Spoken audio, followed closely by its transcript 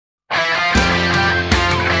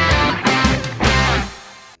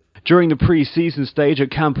During the pre-season stage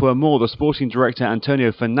at Campoamor, the sporting director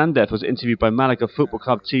Antonio Fernández was interviewed by Malaga Football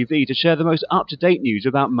Club TV to share the most up-to-date news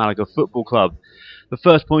about Malaga Football Club. The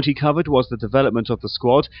first point he covered was the development of the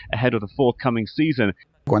squad ahead of the forthcoming season.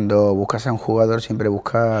 When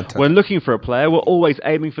looking for a player, we're always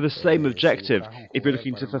aiming for the same objective. If you're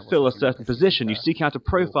looking to fulfill a certain position, you seek out a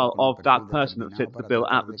profile of that person that fits the bill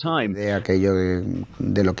at the time.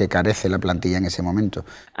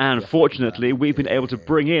 And fortunately, we've been able to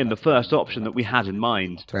bring in the first option that we had in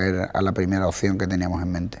mind. A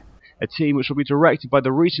team which will be directed by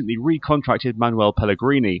the recently recontracted Manuel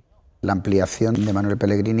Pellegrini.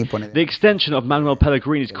 The extension of Manuel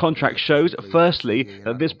Pellegrini's contract shows, firstly,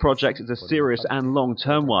 that this project is a serious and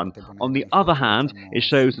long-term one. On the other hand, it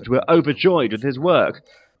shows that we're overjoyed with his work.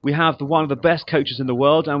 We have one of the best coaches in the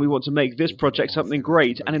world, and we want to make this project something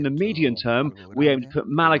great. And in the medium term, we aim to put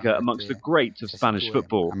Malaga amongst the greats of Spanish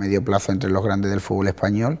football.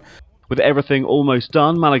 With everything almost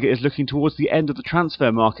done, Malaga is looking towards the end of the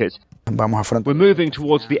transfer market. We're moving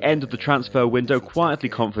towards the end of the transfer window quietly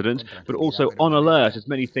confident, but also on alert as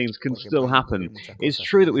many things can still happen. It's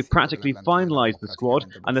true that we've practically finalised the squad,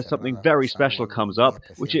 and there's something very special comes up,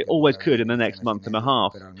 which it always could in the next month and a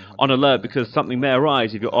half. On alert because something may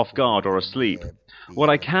arise if you're off guard or asleep. What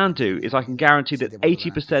I can do is I can guarantee that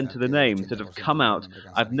 80% of the names that have come out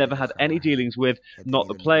I've never had any dealings with, not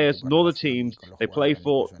the players nor the teams they play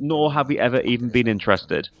for, nor have we ever even been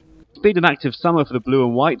interested. It's been an active summer for the Blue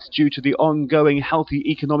and Whites due to the ongoing healthy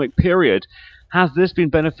economic period. Has this been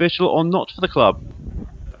beneficial or not for the club?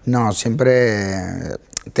 No,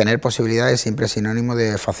 tener posibilidades siempre es sinónimo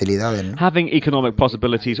de facilidades, ¿no? Having economic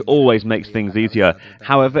possibilities always makes things easier.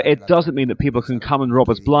 However, it doesn't mean that people can come and rob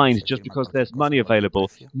us blind just because there's money available,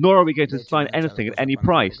 nor are we going to sign anything at any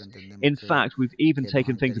price. In fact, we've even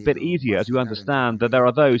taken things a bit easier as we understand that there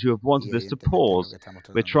are those who have wanted us to pause.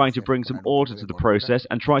 We're trying to bring some order to the process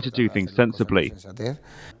and try to do things sensibly.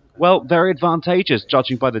 Well, very advantageous,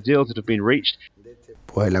 judging by the deals that have been reached.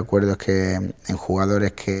 In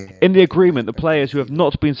the agreement, the players who have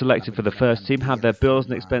not been selected for the first team have their bills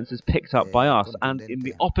and expenses picked up by us, and in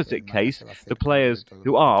the opposite case, the players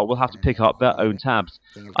who are will have to pick up their own tabs.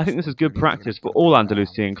 I think this is good practice for all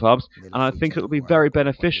Andalusian clubs, and I think it will be very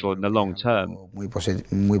beneficial in the long term. Muy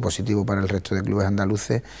positivo para el resto de clubes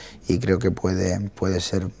andaluces y creo que puede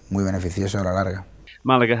ser muy beneficioso a la larga.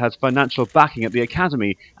 Malaga has financial backing at the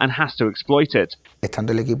academy and has to exploit it.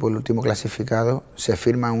 Estando el equipo el último clasificado, se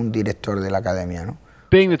firma un director de la academia, ¿no?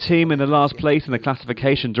 Being the team in the last place in the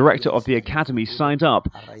classification, director of the academy signed up.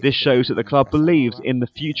 This shows that the club believes in the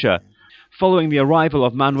future. Following the arrival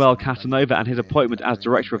of Manuel Casanova and his appointment as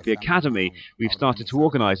director of the academy, we've started to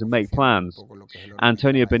organise and make plans.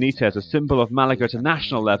 Antonio Benitez, a symbol of Malaga at a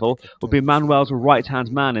national level, will be Manuel's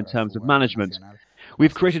right-hand man in terms of management.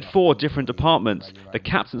 We've created 4 different departments: the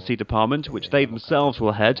captaincy department, which they themselves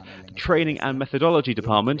will head, the training and methodology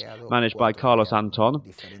department, managed by Carlos Anton,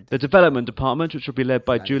 the development department, which will be led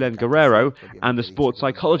by Julen Guerrero, and the sports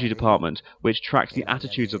psychology department, which tracks the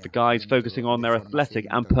attitudes of the guys, focusing on their athletic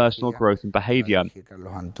and personal growth and behaviour.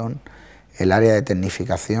 El área de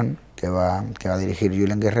tecnificación que va a dirigir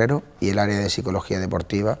Julen Guerrero y el área de psicología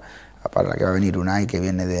deportiva para la que va a venir Unai, que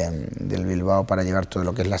viene del Bilbao, para llevar todo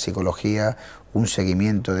lo que es la psicología, un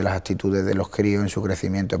seguimiento de las actitudes de los críos en su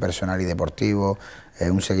crecimiento personal y deportivo,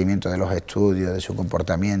 un seguimiento de los estudios, de su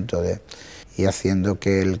comportamiento, y haciendo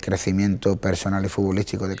que el crecimiento personal y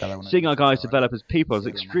futbolístico de cada uno. Seeing our guys develop as people is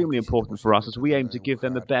extremely important for us as we aim to give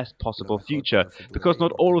them the best possible future, because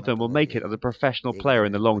not all of them will make it as a professional player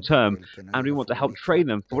in the long term, and we want to help train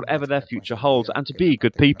them for whatever their future holds and to be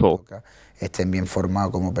good people. Estén bien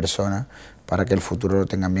formados como personas para que el futuro lo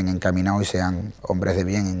tengan bien encaminado y sean hombres de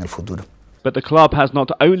bien en el futuro. But the club has not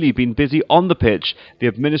only been busy on the pitch, the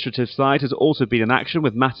administrative side has also been in action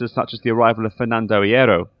with matters such as the arrival of Fernando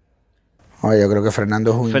Hierro. Yo creo que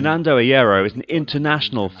Fernando Hierro is an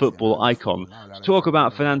international football icon. To talk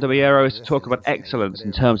about Fernando Hierro is to talk about excellence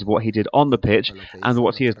in terms of what he did on the pitch and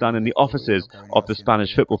what he has done in the offices of the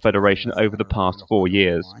Spanish Football Federation over the past 4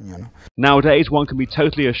 years. Nowadays, one can be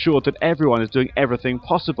totally assured that everyone is doing everything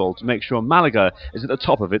possible to make sure Malaga is at the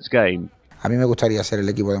top of its game. A mí me gustaría ser el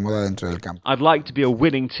equipo de moda dentro del campo. I'd like to be a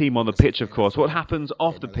winning team on the pitch, of course. What happens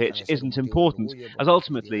off the pitch isn't important, as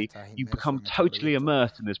ultimately you become totally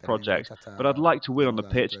immersed in this project. But I'd like to win on the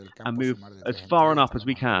pitch and move as far on up as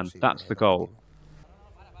we can. That's the goal.